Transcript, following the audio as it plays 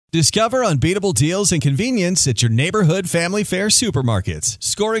Discover unbeatable deals and convenience at your neighborhood Family Fare supermarkets.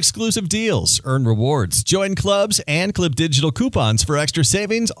 Score exclusive deals, earn rewards, join clubs, and clip digital coupons for extra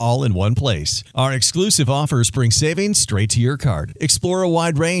savings all in one place. Our exclusive offers bring savings straight to your card. Explore a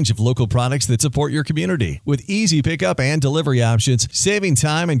wide range of local products that support your community. With easy pickup and delivery options, saving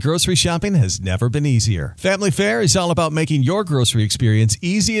time and grocery shopping has never been easier. Family Fare is all about making your grocery experience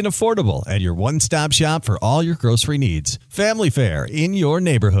easy and affordable and your one-stop shop for all your grocery needs. Family Fare in your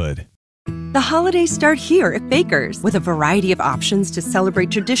neighborhood. The holidays start here at Baker's with a variety of options to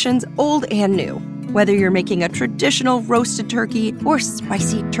celebrate traditions old and new. Whether you're making a traditional roasted turkey or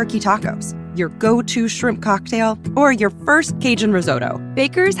spicy turkey tacos, your go-to shrimp cocktail, or your first Cajun risotto,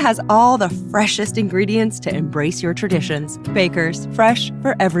 Baker's has all the freshest ingredients to embrace your traditions. Baker's, fresh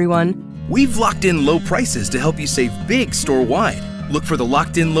for everyone. We've locked in low prices to help you save big store-wide. Look for the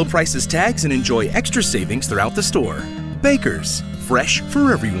locked in low prices tags and enjoy extra savings throughout the store. Baker's, fresh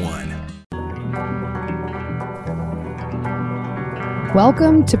for everyone.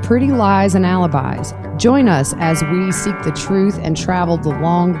 Welcome to Pretty Lies and Alibis. Join us as we seek the truth and travel the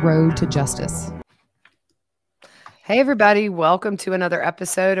long road to justice. Hey everybody, welcome to another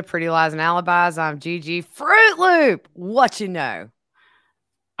episode of Pretty Lies and Alibis. I'm GiGi Fruit Loop. What you know?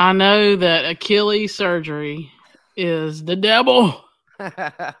 I know that Achilles surgery is the devil.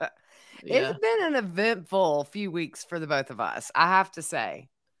 It's been an eventful few weeks for the both of us, I have to say.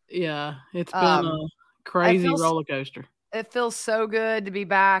 Yeah, it's been a crazy roller coaster. It feels so good to be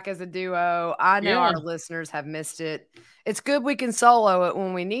back as a duo. I know our listeners have missed it. It's good we can solo it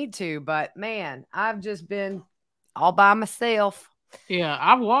when we need to, but man, I've just been all by myself. Yeah,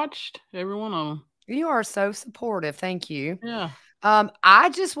 I've watched every one of them. You are so supportive. Thank you. Yeah. I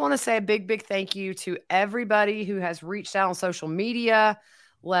just want to say a big, big thank you to everybody who has reached out on social media,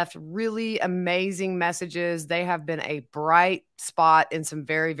 left really amazing messages. They have been a bright spot in some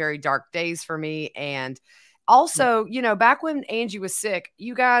very, very dark days for me. And also, you know, back when Angie was sick,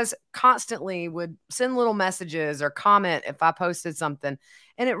 you guys constantly would send little messages or comment if I posted something.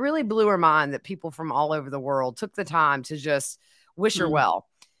 And it really blew her mind that people from all over the world took the time to just wish her well.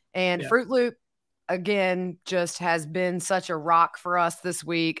 And Fruit Loop, again, just has been such a rock for us this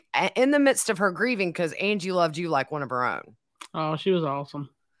week in the midst of her grieving, because Angie loved you like one of her own. Oh, she was awesome.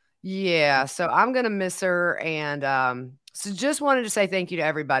 Yeah. So I'm going to miss her. And so just wanted to say thank you to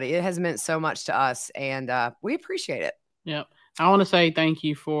everybody. It has meant so much to us, and we appreciate it. Yep. I want to say thank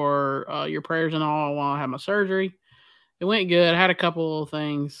you for your prayers and all while I had my surgery. It went good. I had a couple of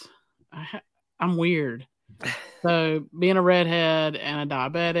things. I'm weird. So being a redhead and a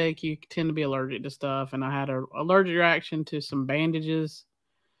diabetic, you tend to be allergic to stuff. And I had an allergic reaction to some bandages.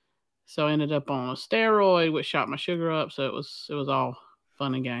 So I ended up on a steroid, which shot my sugar up. So it was all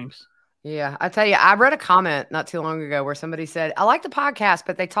fun and games. Yeah, I tell you, I read a comment not too long ago where somebody said, I like the podcast,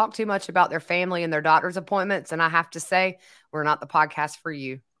 but they talk too much about their family and their doctor's appointments. And I have to say, we're not the podcast for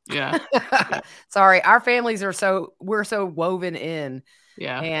you. Yeah. Sorry. Our families we're so woven in.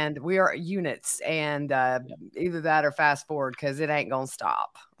 Yeah. And we are units, and either that or fast forward, because it ain't going to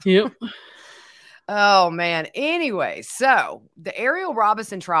stop. Yep. Oh, man. Anyway, so the Ariel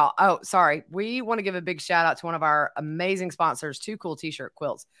Robinson trial. Oh, sorry. We want to give a big shout out to one of our amazing sponsors, Too Cool T-shirt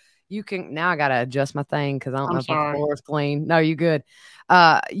quilts. You can, now I got to adjust my thing because I don't know if the floor is clean. No, you good.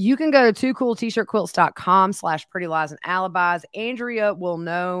 You can go to twocooltshirtquilts.com/prettyliesandalibis. Andrea will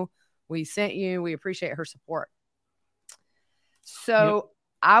know we sent you. We appreciate her support. So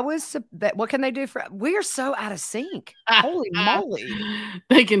what can they do for, we are so out of sync. Holy moly.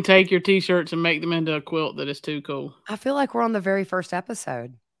 They can take your t-shirts and make them into a quilt that is too cool. I feel like we're on the very first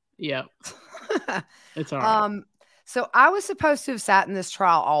episode. Yep. It's all right. So I was supposed to have sat in this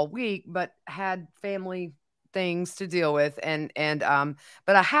trial all week, but had family things to deal with. But I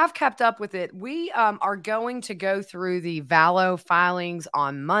have kept up with it. We are going to go through the Valo filings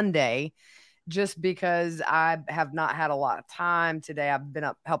on Monday, just because I have not had a lot of time today. I've been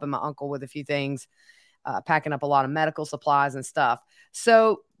up helping my uncle with a few things, packing up a lot of medical supplies and stuff.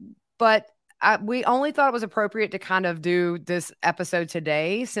 So, but we only thought it was appropriate to kind of do this episode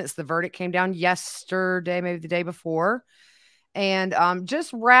today, since the verdict came down yesterday, maybe the day before, and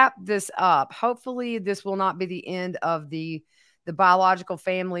just wrap this up. Hopefully this will not be the end of the biological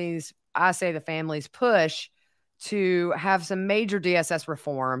families. I say the families push to have some major DSS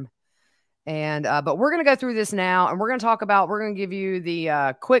reform. And, but we're going to go through this now, and we're going to give you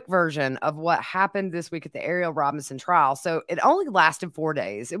the quick version of what happened this week at the Ariel Robinson trial. So it only lasted 4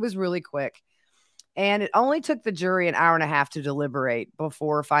 days. It was really quick. And it only took the jury an hour and a half to deliberate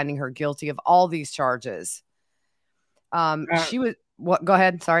before finding her guilty of all these charges. She was, what? Go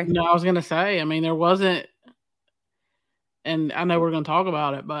ahead. Sorry. No, I was going to say, I mean, there wasn't And I know we're going to talk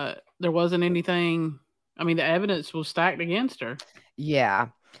about it, but there wasn't anything. I mean, the evidence was stacked against her. Yeah.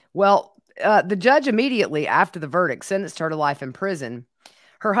 Well, the judge immediately after the verdict sentenced her to life in prison.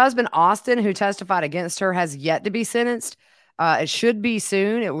 Her husband, Austin, who testified against her, has yet to be sentenced. It should be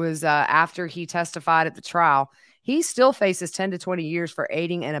soon. It was after he testified at the trial. He still faces 10 to 20 years for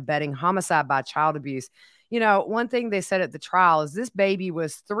aiding and abetting homicide by child abuse. You know, one thing they said at the trial is this baby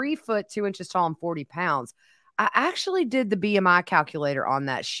was 3 foot 2 inches tall and 40 pounds. I actually did the BMI calculator on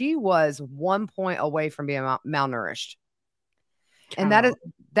that. She was 1 point away from being malnourished. And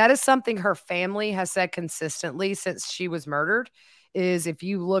that is something her family has said consistently since she was murdered, is if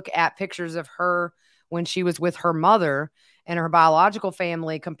you look at pictures of her when she was with her mother and her biological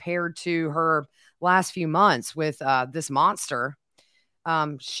family compared to her last few months with this monster,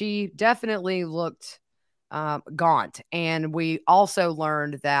 she definitely looked gaunt. And we also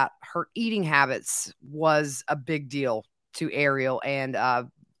learned that her eating habits was a big deal to Ariel and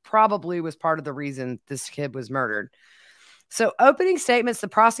probably was part of the reason this kid was murdered. So opening statements, the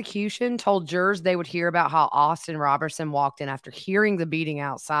prosecution told jurors they would hear about how Austin Robertson walked in after hearing the beating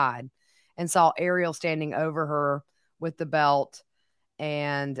outside and saw Ariel standing over her with the belt.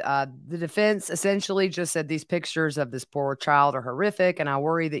 And the defense essentially just said these pictures of this poor child are horrific. And I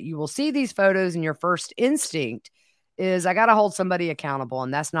worry that you will see these photos and your first instinct is I got to hold somebody accountable.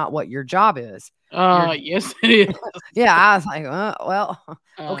 And that's not what your job is. Yes, it is. Yeah. I was like, well,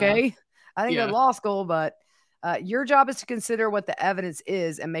 okay. I didn't go to law school, but your job is to consider what the evidence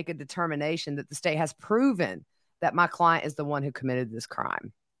is and make a determination that the state has proven that my client is the one who committed this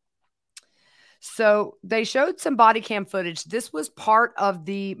crime. So they showed some body cam footage. This was part of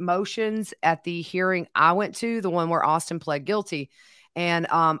the motions at the hearing I went to, the one where Austin pled guilty. And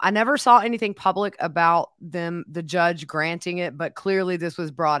I never saw anything public about the judge granting it, but clearly this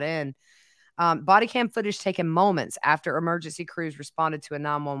was brought in. Body cam footage taken moments after emergency crews responded to a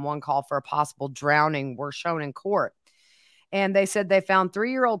 911 call for a possible drowning were shown in court. And they said they found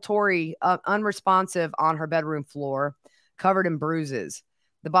 3-year-old Tori unresponsive on her bedroom floor, covered in bruises.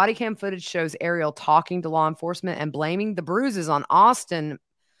 The body cam footage shows Ariel talking to law enforcement and blaming the bruises on Austin,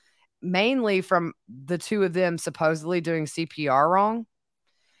 mainly from the two of them supposedly doing CPR wrong.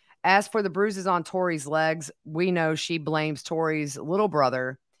 As for the bruises on Tori's legs, we know she blames Tori's little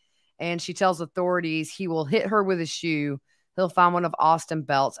brother. And she tells authorities he will hit her with a shoe. He'll find one of Austin's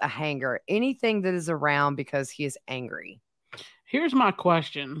belts, a hanger, anything that is around because he is angry. Here's my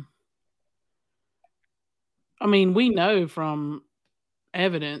question. I mean, we know from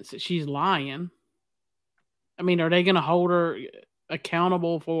evidence that she's lying. I mean, are they going to hold her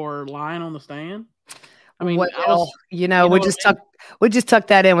accountable for lying on the stand? I mean, we just tucked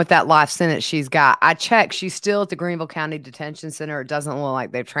that in with that life sentence she's got. I checked. She's still at the Greenville County Detention Center. It doesn't look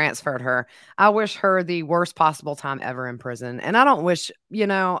like they've transferred her. I wish her the worst possible time ever in prison. And I don't wish,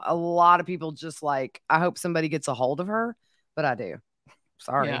 a lot of people just I hope somebody gets a hold of her, but I do.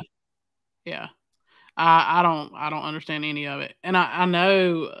 Sorry. Yeah. I don't understand any of it. And I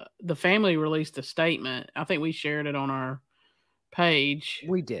know the family released a statement. I think we shared it on our page.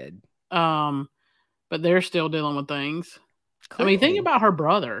 We did. But they're still dealing with things. Clearly. I mean, think about her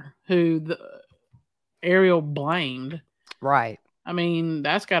brother who Ariel blamed. Right. I mean,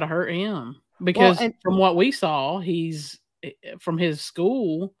 that's got to hurt him because from what we saw, he's from his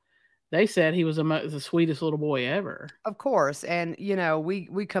school. They said he was the sweetest little boy ever. Of course. And,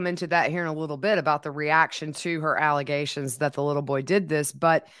 we come into that here in a little bit about the reaction to her allegations that the little boy did this.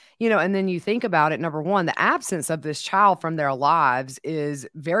 But, and then you think about it, number one, the absence of this child from their lives is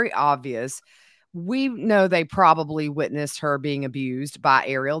very obvious. We know they probably witnessed her being abused by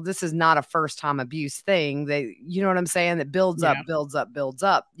Ariel. This is not a first time abuse thing. You know what I'm saying? That builds up, builds up, builds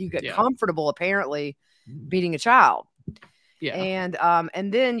up. You get comfortable apparently beating a child. Yeah.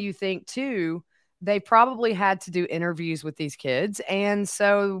 And then you think too, they probably had to do interviews with these kids. And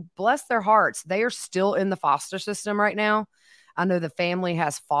so bless their hearts, they are still in the foster system right now. I know the family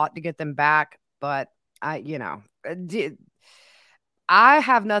has fought to get them back, but I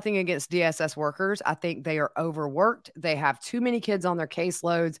have nothing against DSS workers. I think they are overworked. They have too many kids on their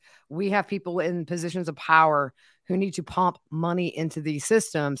caseloads. We have people in positions of power who need to pump money into these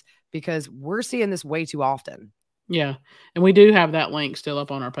systems because we're seeing this way too often. Yeah. And we do have that link still up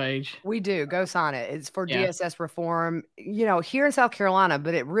on our page. We do. Go sign it. It's for DSS reform, here in South Carolina,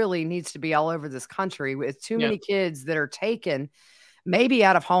 but it really needs to be all over this country with too many kids that are taken maybe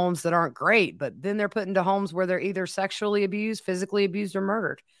out of homes that aren't great, but then they're put into homes where they're either sexually abused, physically abused, or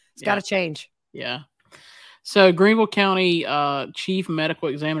murdered. It's got to change. Yeah. So Greenville County Chief Medical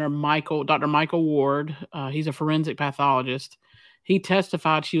Examiner Dr. Michael Ward, he's a forensic pathologist. He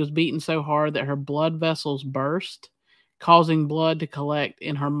testified she was beaten so hard that her blood vessels burst, causing blood to collect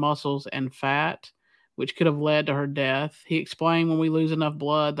in her muscles and fat, which could have led to her death. He explained when we lose enough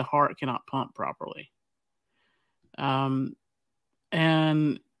blood, the heart cannot pump properly. And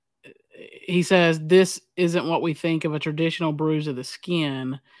he says, this isn't what we think of a traditional bruise of the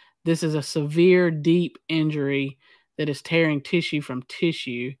skin. This is a severe, deep injury that is tearing tissue from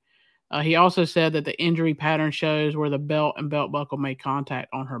tissue. He also said that the injury pattern shows where the belt and belt buckle made contact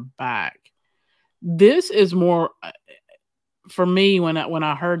on her back. This is more, for me, when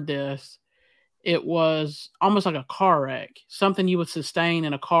I heard this, it was almost like a car wreck, something you would sustain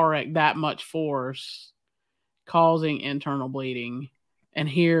in a car wreck, that much force causing internal bleeding. And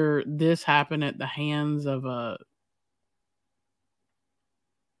here, this happened at the hands of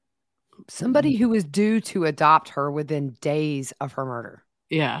somebody who was due to adopt her within days of her murder.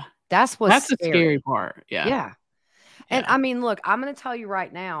 Yeah. That's the scary part. Yeah. Yeah. And I mean, look, I'm going to tell you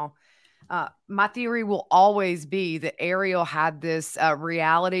right now, my theory will always be that Ariel had this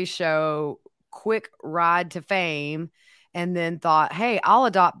reality show quick ride to fame and then thought, hey, I'll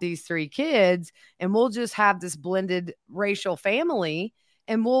adopt these 3 kids and we'll just have this blended racial family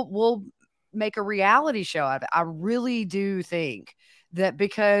and we'll make a reality show out of it. I really do think that,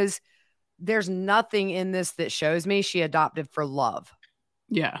 because there's nothing in this that shows me she adopted for love.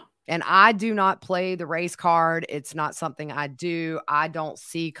 Yeah. And I do not play the race card. It's not something I do. I don't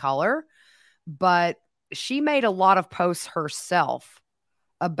see color, but she made a lot of posts herself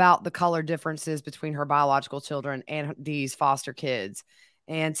about the color differences between her biological children and these foster kids.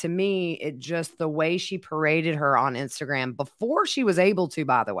 And to me, it just, the way she paraded her on Instagram before she was able to,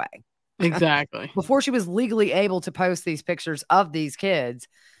 by the way. Exactly. Before she was legally able to post these pictures of these kids.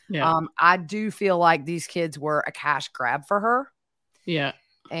 Yeah. I do feel like these kids were a cash grab for her. Yeah.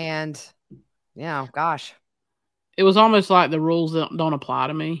 And yeah, gosh. It was almost like the rules don't apply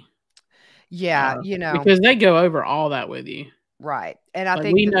to me. Yeah. Because they go over all that with you. Right. And I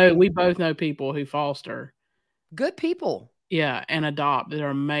think we both know people who foster. Good people. Yeah. And adopt. They're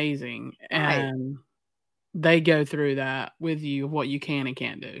amazing. And they go through that with you, what you can and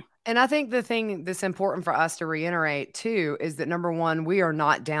can't do. And I think the thing that's important for us to reiterate too is that, number one, we are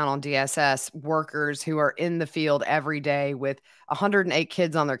not down on DSS workers who are in the field every day with 108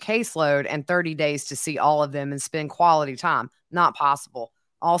 kids on their caseload and 30 days to see all of them and spend quality time. Not possible.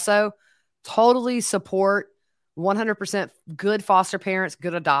 Also, totally support 100% good foster parents,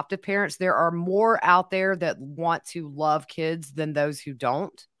 good adoptive parents. There are more out there that want to love kids than those who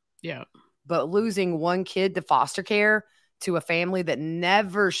don't. Yeah. But losing one kid to foster care, to a family that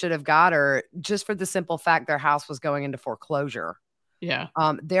never should have got her, just for the simple fact their house was going into foreclosure. Yeah.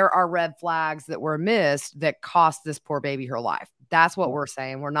 There are red flags that were missed that cost this poor baby her life. That's what we're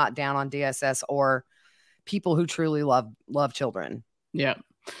saying. We're not down on DSS or people who truly love children. Yeah.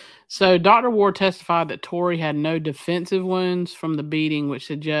 So Dr. Ward testified that Tori had no defensive wounds from the beating, which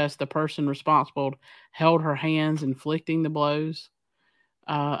suggests the person responsible held her hands, inflicting the blows.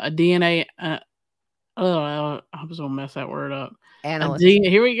 A DNA... I was going to mess that word up. Analyst.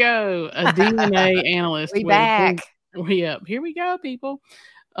 Here we go. A DNA analyst. We back. Here we go, people.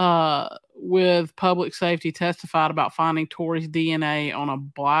 With public safety testified about finding Tori's DNA on a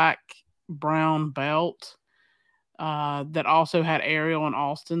black-brown belt that also had Ariel and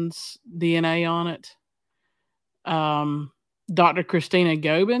Austin's DNA on it. Dr. Christina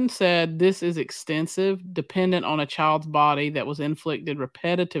Gobin said this is extensive, dependent on a child's body that was inflicted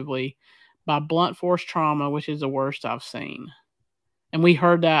repetitively by blunt force trauma, which is the worst I've seen. And we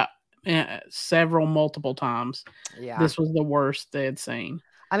heard that multiple times. Yeah. This was the worst they had seen.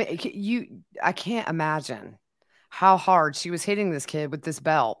 I mean, I can't imagine how hard she was hitting this kid with this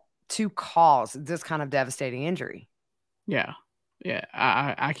belt to cause this kind of devastating injury. Yeah. Yeah.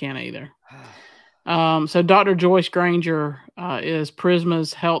 I can't either. So Dr. Joyce Granger is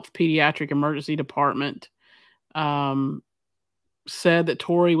Prisma's Health Pediatric Emergency Department. Said that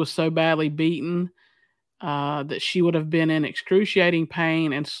Tori was so badly beaten that she would have been in excruciating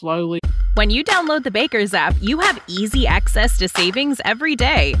pain and slowly. When you download the Baker's app, you have easy access to savings every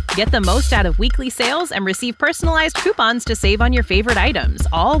day. Get the most out of weekly sales and receive personalized coupons to save on your favorite items,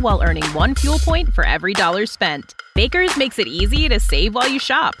 all while earning 1 fuel point for every $1 spent. Baker's makes it easy to save while you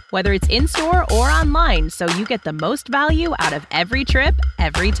shop, whether it's in-store or online, so you get the most value out of every trip,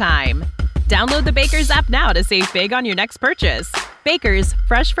 every time. Download the Baker's app now to save big on your next purchase. Baker's,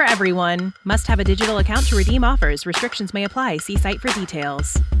 fresh for everyone. Must have a digital account to redeem offers. Restrictions may apply. See site for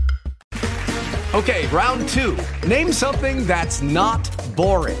details. Okay, round 2. Name something that's not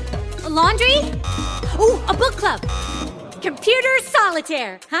boring. A laundry? Ooh, a book club. Computer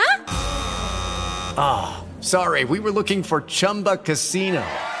solitaire, huh? Ah, sorry, we were looking for Chumba Casino.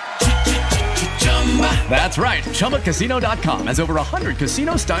 That's right. ChumbaCasino.com has over 100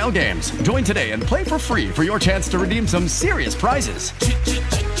 casino-style games. Join today and play for free for your chance to redeem some serious prizes.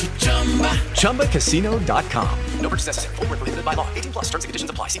 ChumbaCasino.com. No purchase necessary. Void where prohibited by law. 18 plus. Terms and conditions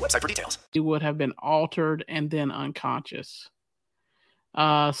apply. See website for details. He would have been altered and then unconscious.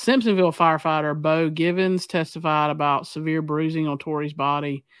 Simpsonville firefighter Bo Givens testified about severe bruising on Tori's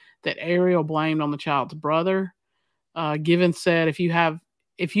body that Ariel blamed on the child's brother. Givens said, if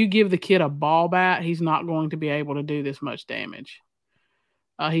you give the kid a ball bat, he's not going to be able to do this much damage.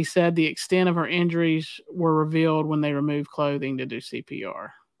 He said the extent of her injuries were revealed when they removed clothing to do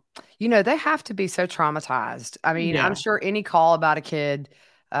CPR. You know, they have to be so traumatized. I mean, I'm sure any call about a kid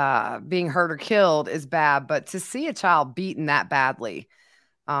being hurt or killed is bad, but to see a child beaten that badly,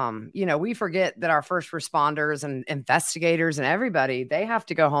 you know, we forget that our first responders and investigators and everybody, they have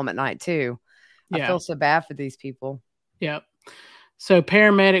to go home at night too. I feel so bad for these people. Yep. So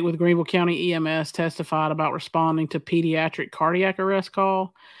paramedic with Greenville County EMS testified about responding to pediatric cardiac arrest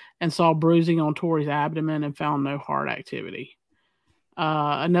call and saw bruising on Tori's abdomen and found no heart activity.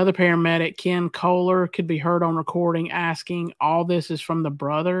 Another paramedic, Ken Kohler, could be heard on recording asking, all this is from the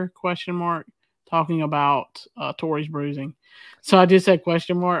brother, ? Talking about Tori's bruising. So I just said ? I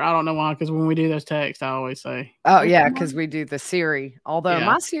don't know why, because when we do those texts, I always say. Oh, yeah, because we do the Siri. Although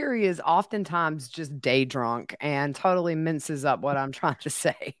my Siri is oftentimes just day drunk and totally minces up what I'm trying to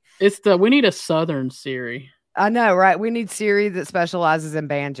say. We need a Southern Siri. I know, right? We need Siri that specializes in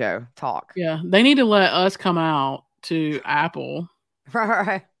banjo talk. Yeah, they need to let us come out to Apple.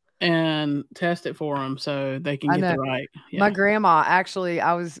 Right. And test it for them so they can get the right. Yeah. My grandma, actually,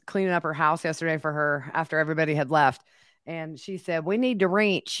 I was cleaning up her house yesterday for her after everybody had left. And she said, we need to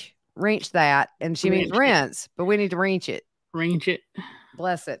wrench that. And she means rinse, but we need to wrench it. Wrench it.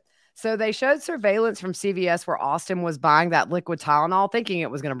 Bless it. So they showed surveillance from CVS where Austin was buying that liquid Tylenol, thinking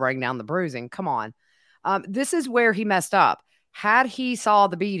it was going to bring down the bruising. Come on. This is where he messed up. Had he saw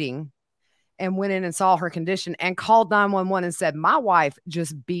the beating and went in and saw her condition and called 911 and said, my wife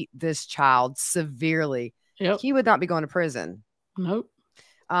just beat this child severely, he would not be going to prison. Nope.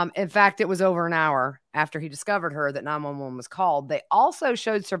 In fact, it was over an hour after he discovered her that 911 was called. They also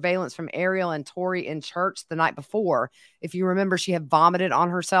showed surveillance from Ariel and Tori in church the night before. If you remember, she had vomited on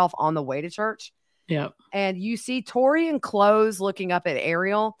herself on the way to church. Yeah. And you see Tori in clothes looking up at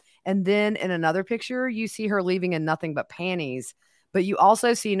Ariel. And then in another picture, you see her leaving in nothing but panties. But you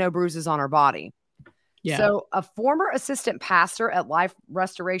also see no bruises on her body. Yeah. So a former assistant pastor at Life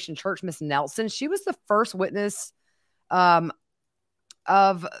Restoration Church, Miss Nelson, she was the first witness of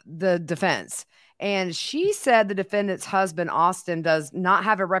the defense. And she said the defendant's husband, Austin, does not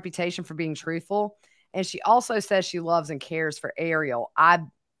have a reputation for being truthful. And she also says she loves and cares for Ariel.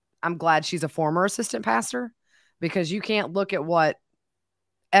 I'm glad she's a former assistant pastor, because you can't look at what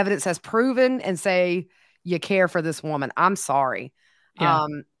evidence has proven and say you care for this woman. I'm sorry. Yeah.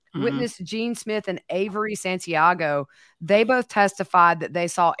 Witness Gene Smith and Avery Santiago, they both testified that they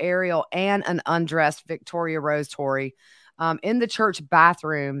saw Ariel and an undressed Victoria Rose Tori in the church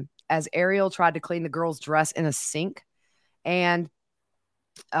bathroom as Ariel tried to clean the girl's dress in a sink. And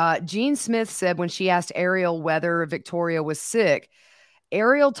Gene Smith said when she asked Ariel whether Victoria was sick,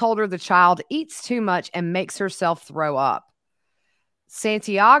 Ariel told her the child eats too much and makes herself throw up.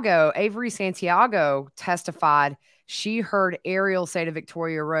 Avery Santiago testified she heard Ariel say to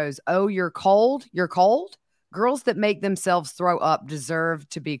Victoria Rose, "Oh, you're cold? You're cold? Girls that make themselves throw up deserve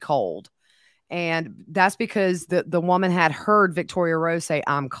to be cold." And that's because the woman had heard Victoria Rose say,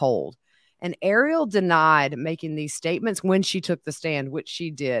 "I'm cold." And Ariel denied making these statements when she took the stand, which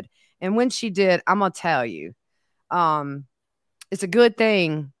she did. And when she did, I'm going to tell you, it's a good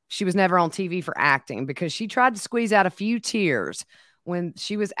thing she was never on TV for acting, because she tried to squeeze out a few tears when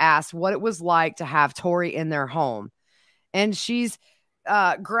she was asked what it was like to have Tori in their home. And she's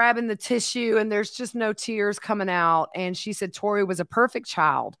grabbing the tissue and there's just no tears coming out. And she said Tori was a perfect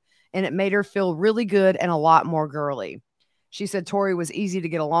child and it made her feel really good and a lot more girly. She said Tori was easy to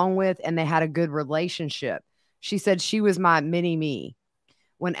get along with and they had a good relationship. She said she was my mini me.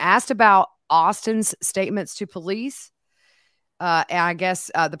 When asked about Austin's statements to police, and I guess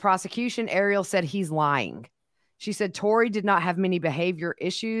the prosecution, Ariel said he's lying. She said Tori did not have many behavior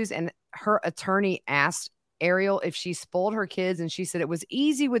issues, and her attorney asked Ariel if she spoiled her kids, and she said it was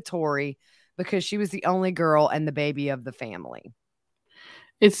easy with Tori because she was the only girl and the baby of the family.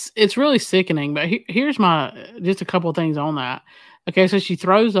 It's really sickening, but here's just a couple of things on that. Okay, so she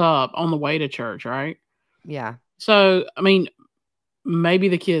throws up on the way to church, right? Yeah. So, I mean, maybe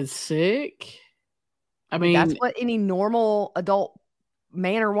the kid's sick. I mean, that's what any normal adult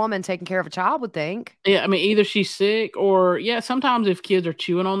man or woman taking care of a child would think. Yeah, I mean, either she's sick or, sometimes if kids are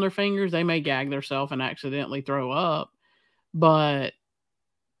chewing on their fingers, they may gag themselves and accidentally throw up. But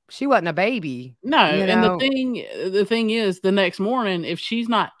she wasn't a baby. No, and the thing is, the next morning, if she's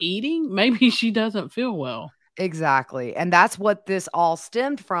not eating, maybe she doesn't feel well. Exactly. And that's what this all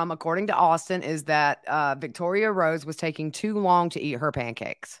stemmed from, according to Austin, is that Victoria Rose was taking too long to eat her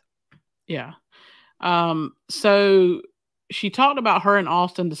pancakes. Yeah. So she talked about her and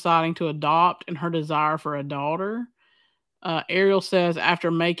Austin deciding to adopt and her desire for a daughter. Ariel says after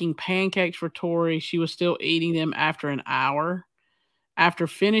making pancakes for Tori, she was still eating them after an hour. After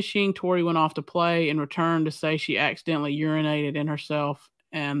finishing, Tori went off to play and returned to say she accidentally urinated on herself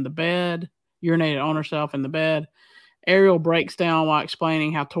in the bed. Ariel breaks down while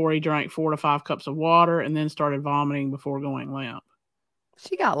explaining how Tori drank 4 to 5 cups of water and then started vomiting before going limp.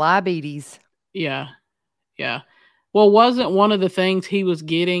 She got diabetes. Yeah. Well, wasn't one of the things he was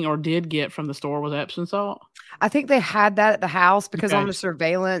getting or did get from the store was Epsom salt? I think they had that at the house because on the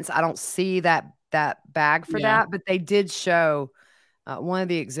surveillance, I don't see that bag for that, but they did show one of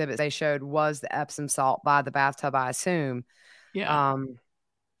the exhibits they showed was the Epsom salt by the bathtub, I assume. Yeah.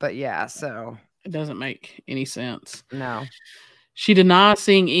 But yeah, so it doesn't make any sense. No. She denies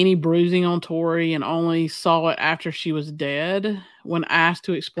seeing any bruising on Tori and only saw it after she was dead. When asked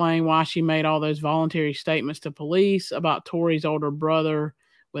to explain why she made all those voluntary statements to police about Tori's older brother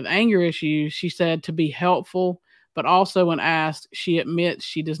with anger issues, she said to be helpful, but also when asked, she admits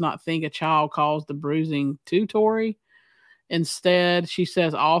she does not think a child caused the bruising to Tori. Instead, she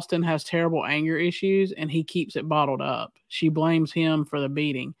says Austin has terrible anger issues and he keeps it bottled up. She blames him for the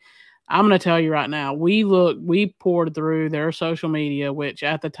beating. I'm going to tell you right now, we poured through their social media, which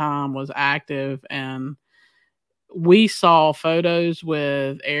at the time was active, and we saw photos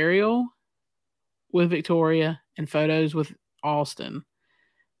with Ariel, with Victoria, and photos with Austin.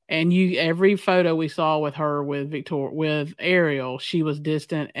 And every photo we saw with her with Ariel, she was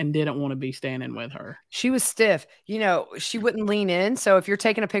distant and didn't want to be standing with her. She was stiff. She wouldn't lean in. So if you're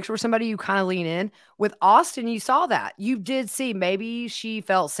taking a picture with somebody, you kind of lean in. With Austin, you saw that. You did see maybe she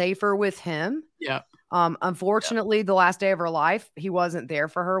felt safer with him. Yeah. Unfortunately, the last day of her life, he wasn't there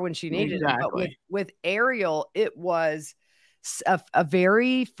for her when she needed him. But with Ariel, it was a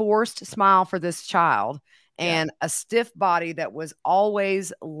very forced smile for this child. And a stiff body that was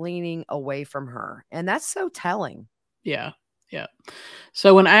always leaning away from her. And that's so telling. Yeah.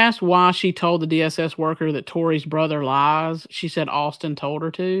 So when asked why she told the DSS worker that Tori's brother lies, she said Austin told her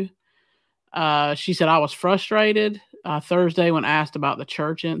to. She said, I was frustrated Thursday when asked about the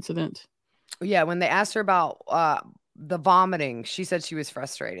church incident. Yeah, when they asked her about the vomiting, she said she was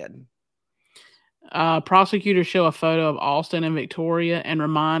frustrated. Prosecutors show a photo of Austin and Victoria and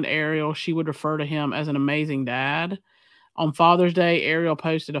remind Ariel she would refer to him as an amazing dad. On Father's Day, Ariel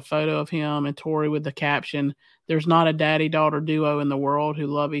posted a photo of him and Tori with the caption, "There's not a daddy-daughter duo in the world who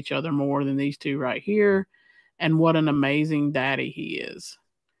love each other more than these two right here. And what an amazing daddy he is."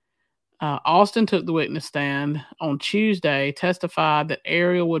 Austin took the witness stand on Tuesday, testified that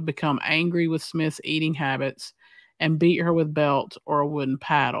Ariel would become angry with Smith's eating habits and beat her with belts or a wooden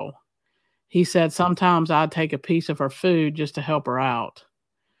paddle. He said, sometimes I'd take a piece of her food just to help her out.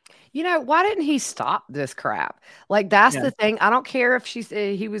 Why didn't he stop this crap? Like, that's the thing. I don't care if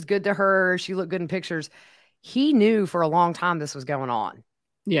he was good to her, she looked good in pictures. He knew for a long time this was going on.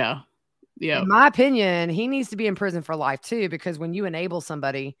 Yeah. In my opinion, he needs to be in prison for life too, because when you enable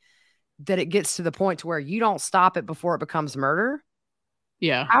somebody that it gets to the point to where you don't stop it before it becomes murder.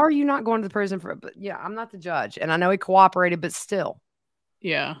 Yeah. How are you not going to the prison for it? But yeah, I'm not the judge. And I know he cooperated, but still.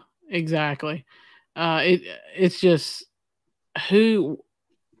 Yeah. Exactly. It's just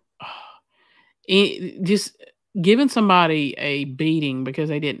just giving somebody a beating because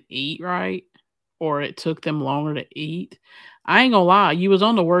they didn't eat right or it took them longer to eat. I ain't gonna lie, you was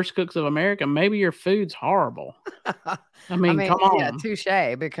on the Worst Cooks of America. Maybe your food's horrible. I mean, come on. Yeah,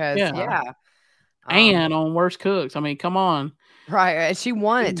 touche, because and on Worst Cooks, I mean, come on. Right. And she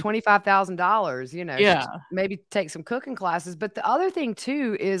won it $25,000, maybe take some cooking classes. But the other thing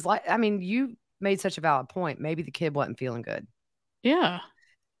too is you made such a valid point. Maybe the kid wasn't feeling good. Yeah.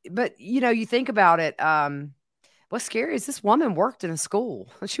 But you think about it. What's scary is this woman worked in a school.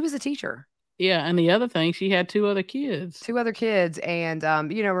 She was a teacher. Yeah. And the other thing, she had 2 other kids. And,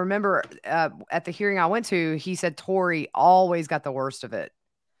 remember at the hearing I went to, he said Tori always got the worst of it.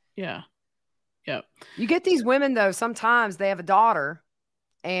 Yeah. Yep. You get these women, though, sometimes they have a daughter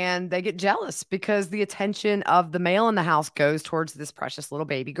and they get jealous because the attention of the male in the house goes towards this precious little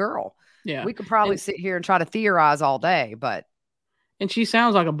baby girl. Yeah. We could probably sit here and try to theorize all day, but. And she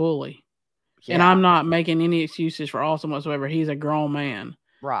sounds like a bully. And I'm not making any excuses for Austin whatsoever. He's a grown man.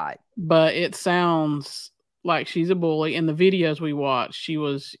 Right. But it sounds like she's a bully. In the videos we watched, she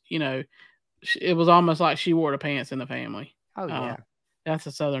was, it was almost like she wore the pants in the family. Oh, yeah. That's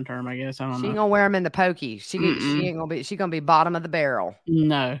a Southern term, I guess. I don't know. She ain't gonna wear them in the pokey. She gonna be bottom of the barrel.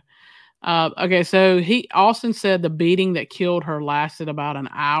 No. Okay, so Austin said the beating that killed her lasted about an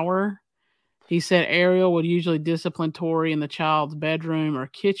hour. He said Ariel would usually discipline Tori in the child's bedroom or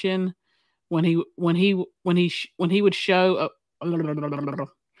kitchen. When he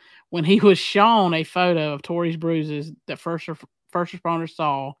was shown a photo of Tori's bruises that first responders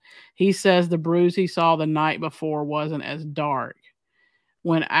saw, he says the bruise he saw the night before wasn't as dark.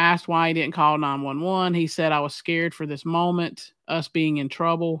 When asked why he didn't call 911, he said, I was scared for this moment, us being in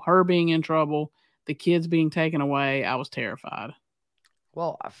trouble, her being in trouble, the kids being taken away. I was terrified.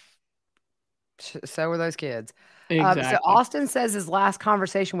 Well, so were those kids. Exactly. So Austin says his last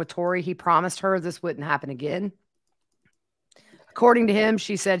conversation with Tori, he promised her this wouldn't happen again. According to him,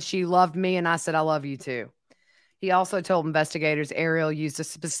 she said she loved me and I said, I love you too. He also told investigators Ariel used a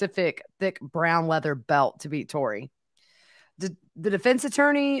specific thick brown leather belt to beat Tori. The defense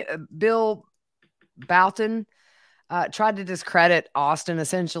attorney, Bill Boughton, tried to discredit Austin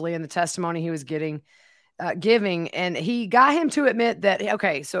essentially in the testimony he was giving. And he got him to admit that,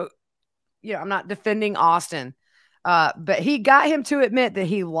 okay, so, I'm not defending Austin, but he got him to admit that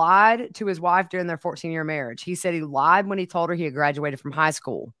he lied to his wife during their 14-year marriage. He said he lied when he told her he had graduated from high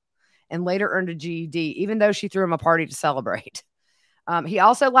school and later earned a GED, even though she threw him a party to celebrate. He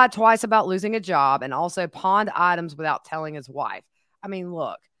also lied twice about losing a job and also pawned items without telling his wife. I mean,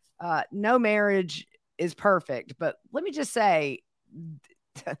 look, no marriage is perfect, but let me just say,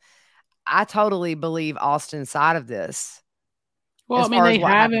 I totally believe Austin's side of this. Well, I mean, they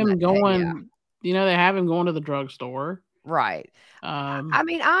have him going, they have him going to the drugstore. Right. I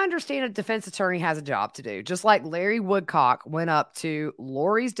mean, I understand a defense attorney has a job to do, just like Larry Woodcock went up to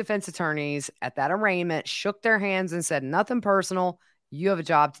Lori's defense attorneys at that arraignment, shook their hands and said, nothing personal. You have a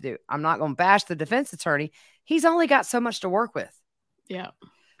job to do. I'm not going to bash the defense attorney. He's only got so much to work with. Yeah.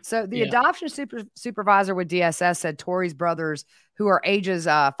 So the adoption supervisor with DSS said Tori's brothers, who are ages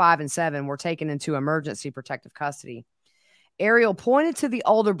 5 and 7, were taken into emergency protective custody. Ariel pointed to the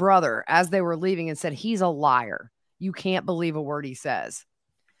older brother as they were leaving and said, he's a liar. You can't believe a word he says.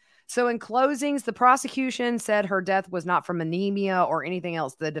 So in closings, the prosecution said her death was not from anemia or anything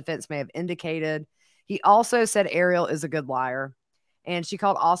else the defense may have indicated. He also said Ariel is a good liar. And she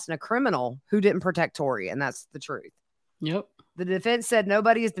called Austin a criminal who didn't protect Tori. And that's the truth. Yep. The defense said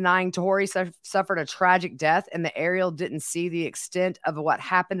nobody is denying Tori suffered a tragic death and that Ariel didn't see the extent of what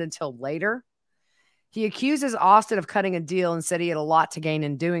happened until later. He accuses Austin of cutting a deal and said he had a lot to gain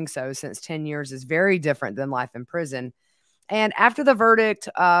in doing so, since 10 years is very different than life in prison. And after the verdict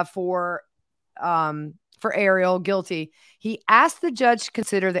for Ariel guilty, he asked the judge to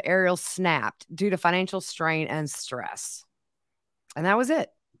consider that Ariel snapped due to financial strain and stress. And that was it.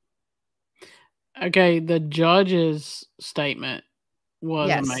 Okay, the judge's statement was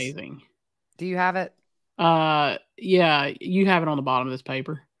amazing. Do you have it? Yeah, you have it on the bottom of this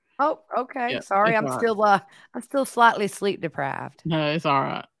paper. Oh, okay. Yeah, sorry, I'm still slightly sleep deprived. No, it's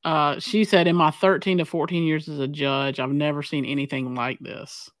all right. She said, in my 13 to 14 years as a judge, I've never seen anything like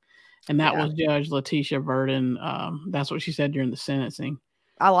this. And that was Judge Letitia Verdon. That's what she said during the sentencing.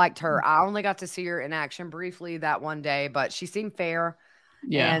 I liked her. I only got to see her in action briefly that one day, but she seemed fair.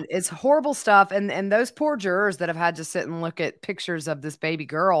 Yeah. And it's horrible stuff. And those poor jurors that have had to sit and look at pictures of this baby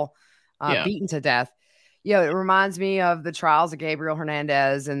girl beaten to death. It reminds me of the trials of Gabriel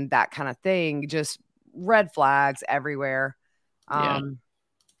Hernandez and that kind of thing. Just red flags everywhere.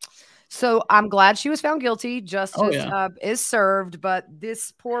 So I'm glad she was found guilty. Justice is served, but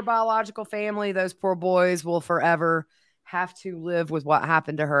this poor biological family, those poor boys will forever have to live with what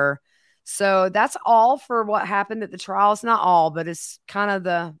happened to her. So that's all for what happened at the trial. It's not all, but it's kind of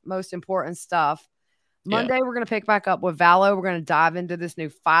the most important stuff. Monday, we're going to pick back up with Vallow. We're going to dive into this new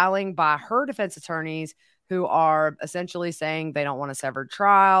filing by her defense attorneys who are essentially saying they don't want a severed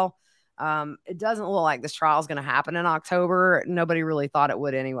trial. It doesn't look like this trial is going to happen in October. Nobody really thought it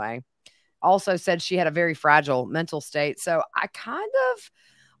would anyway. Also said she had a very fragile mental state. So I kind of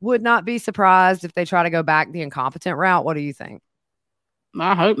would not be surprised if they try to go back the incompetent route. What do you think?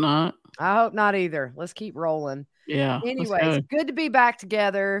 I hope not. I hope not either. Let's keep rolling. Yeah. Anyways, good to be back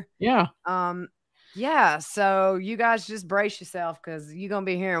together. Yeah. Yeah. So you guys just brace yourself because you're going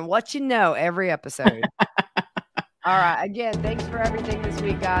to be hearing what you know every episode. All right. Again, thanks for everything this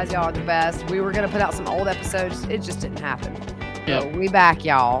week, guys. Y'all are the best. We were going to put out some old episodes. It just didn't happen. So we back,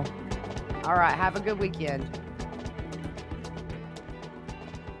 y'all. All right. Have a good weekend.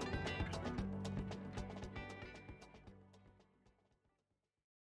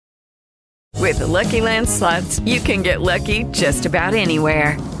 With the Lucky Land Slots, you can get lucky just about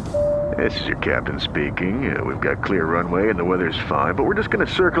anywhere. This is your captain speaking. We've got clear runway and the weather's fine, but we're just going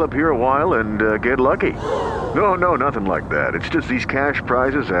to circle up here a while and get lucky. No, nothing like that. It's just these cash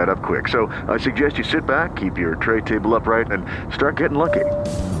prizes add up quick. So I suggest you sit back, keep your tray table upright, and start getting lucky.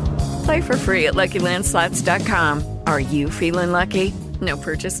 Play for free at LuckyLandSlots.com. Are you feeling lucky? No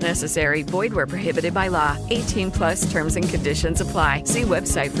purchase necessary. Void where prohibited by law. 18+ terms and conditions apply. See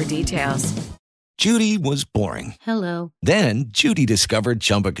website for details. Judy was boring. Hello. Then Judy discovered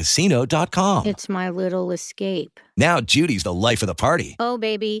ChumbaCasino.com. It's my little escape. Now Judy's the life of the party. Oh,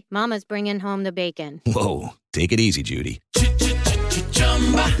 baby, mama's bringing home the bacon. Whoa, take it easy, Judy.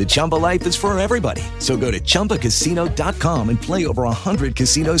 The Chumba life is for everybody. So go to ChumbaCasino.com and play over 100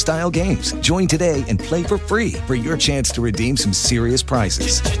 casino-style games. Join today and play for free for your chance to redeem some serious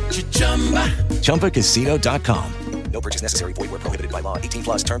prizes. ChumbaCasino.com. No purchase necessary. Void where prohibited by law.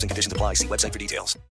 18+ terms and conditions apply. See website for details.